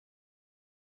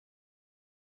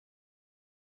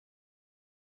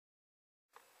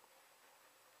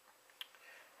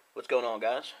What's going on,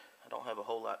 guys? I don't have a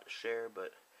whole lot to share,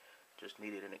 but just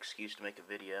needed an excuse to make a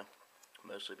video,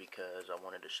 mostly because I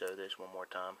wanted to show this one more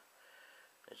time.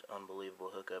 This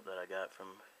unbelievable hookup that I got from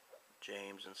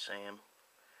James and Sam.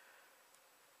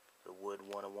 The Wood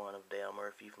 101 of Dale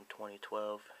Murphy from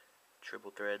 2012,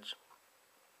 triple threads.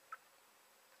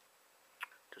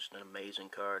 Just an amazing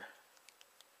card.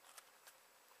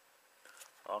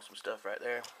 Awesome stuff right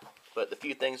there. But the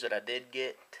few things that I did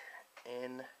get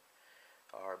in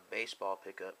are baseball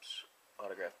pickups,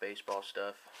 autographed baseball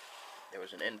stuff. There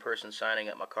was an in-person signing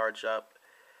at my card shop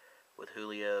with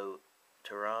Julio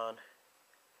Teheran.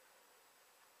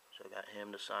 So I got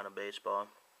him to sign a baseball.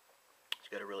 He's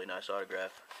got a really nice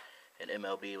autograph. And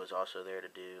MLB was also there to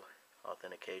do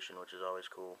authentication, which is always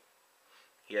cool.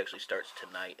 He actually starts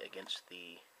tonight against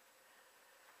the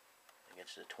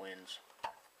Twins.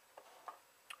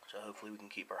 So hopefully we can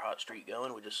keep our hot streak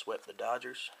going. We just swept the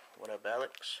Dodgers. What up,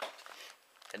 Alex?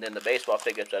 And then the baseball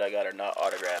pickups that I got are not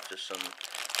autographed, just some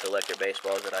collector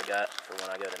baseballs that I got for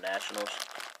when I go to Nationals.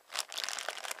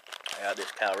 I got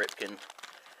this Cal Ripken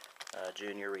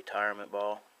Junior retirement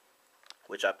ball,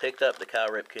 which I picked up the Cal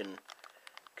Ripken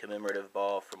commemorative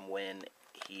ball from when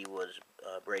he was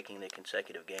breaking the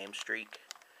consecutive game streak.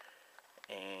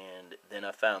 And then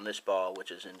I found this ball, which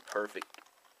is in perfect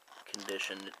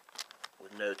condition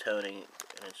with no toning,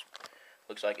 and it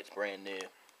looks like it's brand new.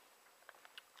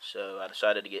 So I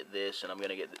decided to get this, and I'm going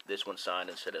to get this one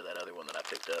signed instead of that other one that I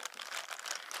picked up,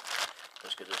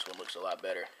 just because this one looks a lot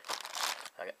better.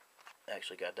 I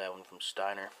actually got that one from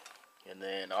Steiner. And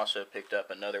then also picked up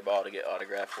another ball to get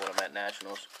autographed when I'm at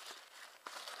Nationals.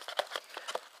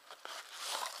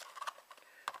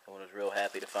 I was real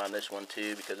happy to find this one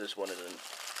too, because this one is in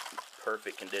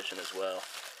perfect condition as well.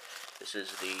 This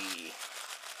is the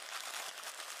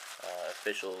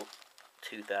official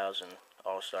 2000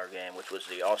 All-Star game, which was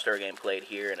the All-Star game played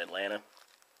here in Atlanta.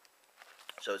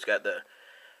 So it's got the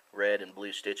red and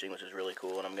blue stitching, which is really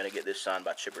cool, and I'm going to get this signed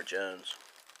by Chipper Jones,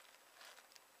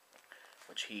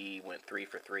 which he went 3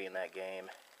 for 3 in that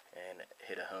game and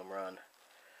hit a home run.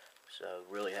 So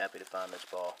really happy to find this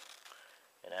ball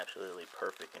in absolutely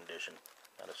perfect condition.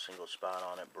 Not a single spot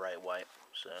on it, bright white.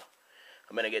 So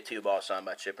I'm going to get 2 balls signed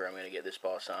by Chipper. I'm going to get this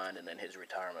ball signed and then his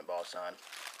retirement ball signed.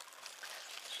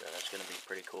 So that's going to be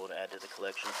pretty cool to add to the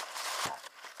collection.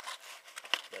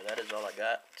 But that is all I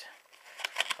got.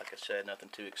 Like I said, nothing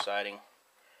too exciting.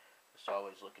 Just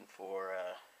always looking for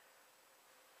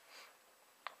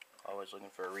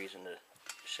a reason to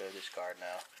show this card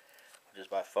now, which is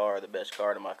by far the best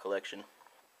card in my collection.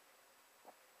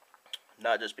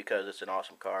 Not just because it's an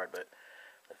awesome card, but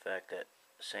the fact that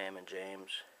Sam and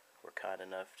James were kind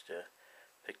enough to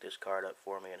pick this card up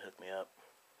for me and hook me up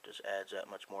just adds that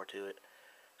much more to it.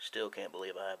 Still can't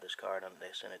believe I have this card and they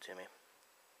sent it to me.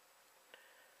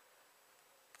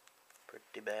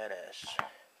 Pretty badass.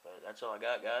 But that's all I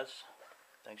got, guys.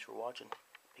 Thanks for watching.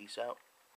 Peace out.